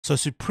So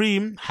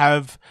Supreme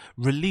have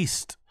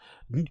released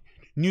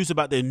news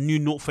about their new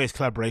North Face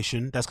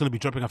collaboration that's going to be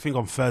dropping, I think,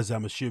 on Thursday,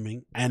 I'm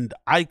assuming. And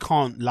I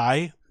can't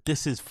lie,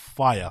 this is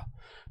fire.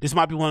 This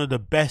might be one of the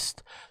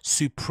best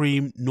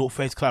Supreme North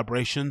Face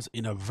collaborations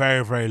in a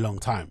very, very long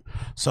time.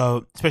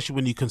 So, especially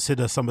when you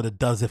consider some of the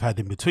duds they've had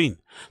in between.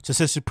 So, it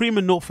says Supreme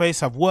and North Face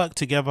have worked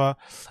together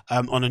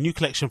on a new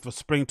collection for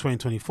spring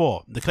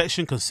 2024. The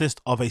collection consists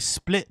of a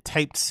split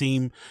taped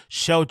seam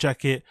shell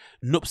jacket,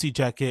 Nuptse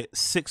jacket,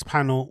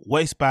 6-panel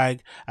waist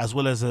bag, as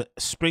well as a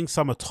spring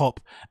summer top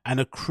and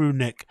a crew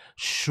neck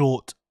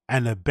short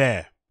and a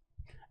bear.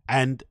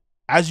 And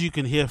as you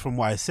can hear from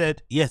what I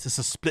said, yes, it's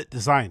a split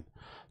design.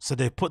 So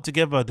they put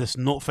together this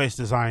North Face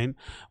design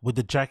with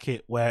the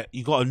jacket where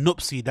you got a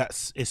Nuptse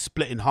that's is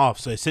split in half.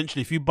 So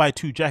essentially, if you buy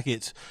two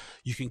jackets,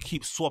 you can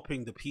keep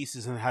swapping the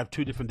pieces and have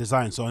two different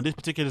designs. So on this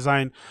particular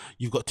design,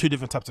 you've got two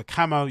different types of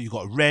camo. You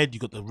got red, you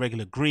got the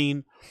regular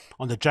green.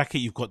 On the jacket,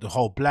 you've got the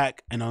whole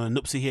black, and on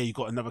the Nuptse here, you've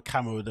got another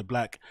camo with the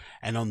black.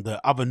 And on the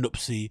other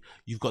Nuptse,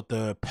 you've got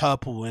the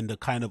purple and the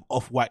kind of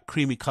off-white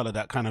creamy color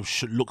that kind of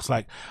looks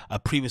like a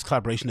previous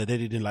collaboration that they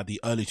did in like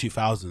the early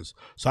 2000s.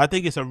 So I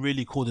think it's a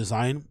really cool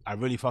design. I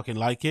really fucking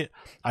like it.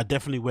 I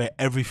definitely wear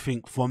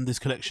everything from this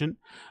collection.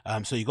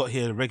 So you got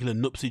here the regular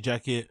Nuptse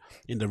jacket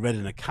in the red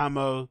and the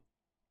camo.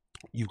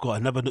 You've got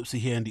another Nuptse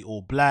here in the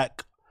all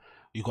black.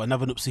 You've got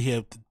another Nuptse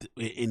here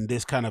in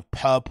this kind of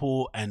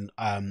purple and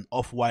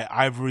off-white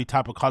ivory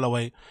type of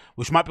colorway,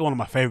 which might be one of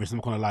my favorites. I'm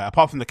not gonna lie.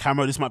 Apart from the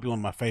camo, this might be one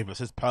of my favorites.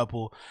 This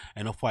purple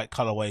and off-white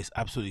colorway is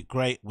absolutely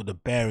great with the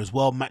bear as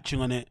well matching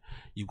on it.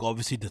 You've got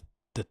obviously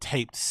the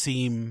taped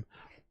seam.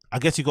 I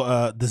guess you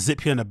got the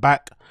zip here in the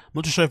back. I'm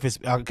not too sure if it's.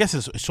 I guess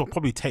it's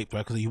probably taped,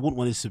 right? Because you wouldn't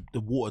want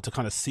the water to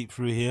kind of seep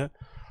through here.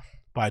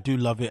 But I do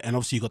love it, and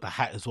obviously you got the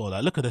hat as well.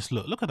 Like, look at this.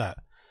 Look at that.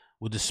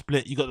 With the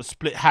split, you got the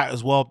split hat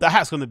as well. That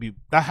hat's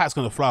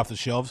gonna fly off the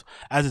shelves.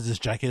 As is this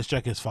jacket. This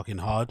jacket is fucking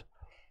hard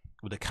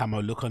with the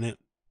camo look on it.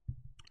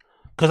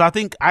 Because I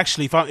think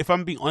actually, if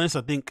I'm being honest,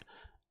 I think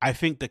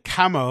the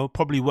camo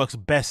probably works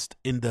best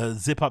in the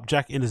zip up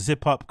jacket, in the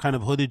zip up kind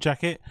of hooded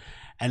jacket,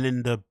 and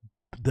then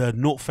the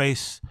North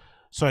Face.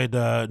 Sorry,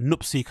 the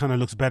Nuptse kind of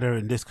looks better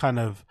in this kind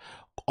of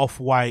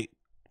off-white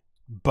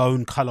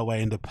bone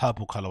colorway and the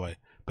purple colorway.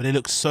 But it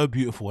looks so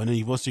beautiful. And then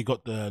you've also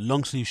got the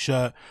long sleeve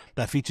shirt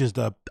that features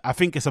I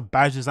think it's a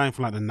badge design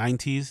from like the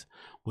 90s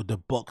with the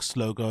box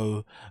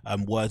logo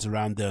words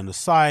around there on the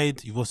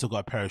side. You've also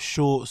got a pair of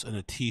shorts and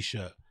a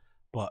t-shirt.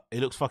 But it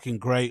looks fucking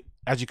great.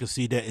 As you can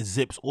see there, it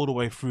zips all the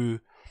way through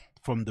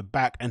from the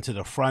back and to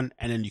the front,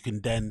 and then you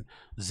can then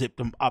zip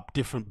them up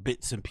different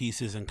bits and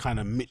pieces and kind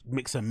of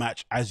mix and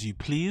match as you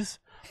please.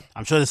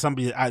 I'm sure there's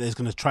somebody out there who's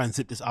going to try and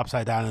zip this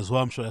upside down as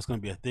well. I'm sure that's going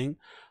to be a thing,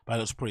 but it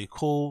looks pretty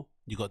cool.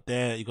 You got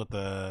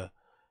the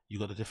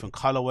different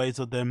colorways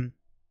of them.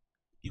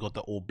 You got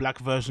the all black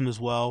version as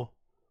well,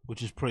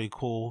 which is pretty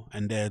cool.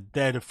 And they're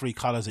the three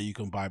colors that you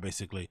can buy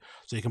basically.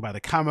 So you can buy the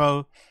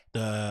camo,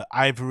 the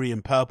ivory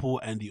and purple,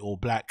 and the all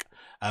black.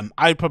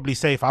 I'd probably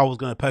say if I was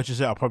going to purchase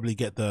it, I'll probably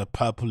get the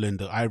purple and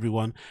the ivory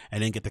one,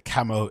 and then get the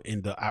camo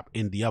in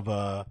the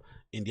other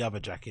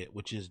jacket,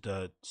 which is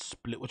the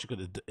split. What you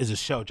got is a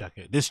shell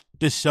jacket. This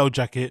shell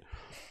jacket,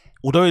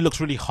 although it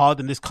looks really hard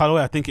in this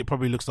colorway, I think it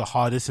probably looks the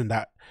hardest in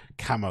that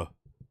camo.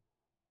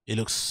 It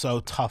looks so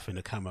tough in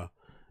the camo.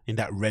 In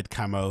that red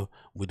camo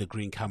with the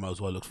green camo as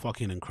well. It looks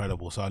fucking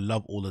incredible. So I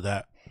love all of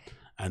that.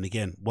 And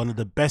again, one of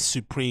the best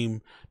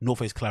Supreme North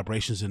Face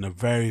collaborations in a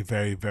very,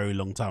 very, very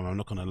long time. I'm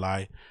not gonna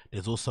lie.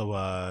 There's also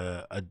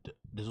a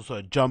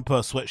jumper,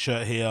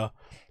 sweatshirt here.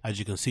 As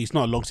you can see, it's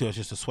not a long sleeve, it's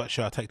just a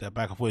sweatshirt. I take that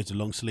back. I thought it's a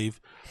long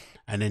sleeve.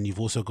 And then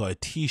you've also got a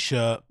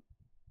t-shirt,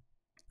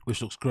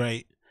 which looks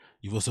great.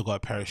 You've also got a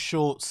pair of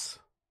shorts,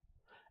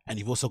 and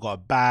you've also got a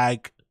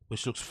bag,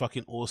 which looks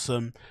fucking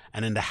awesome.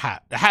 And then the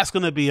hat. The hat's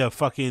gonna be a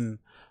fucking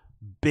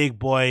big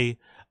boy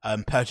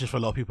purchase for a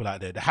lot of people out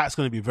there. The hat's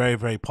going to be very,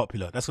 very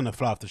popular. That's going to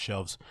fly off the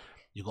shelves.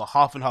 You got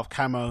half and half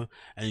camo,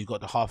 and you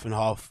got the half and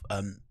half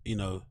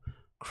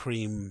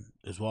cream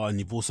as well, and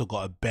you've also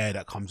got a bear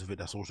that comes with it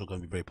that's also going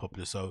to be very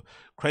popular. So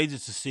crazy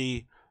to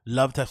see.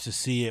 Love to have to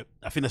see it.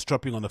 I think that's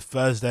dropping on a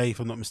Thursday,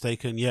 if I'm not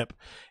mistaken. Yep,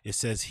 it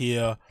says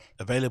here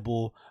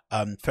available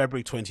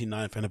February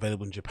 29th and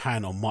available in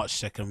Japan on March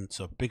 2nd.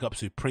 So big up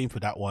Supreme for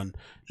that one.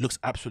 Looks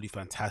absolutely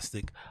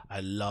fantastic.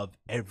 I love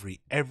every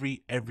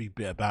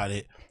bit about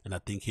it, and I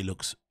think it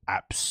looks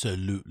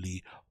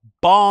absolutely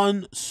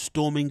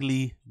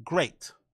barnstormingly great.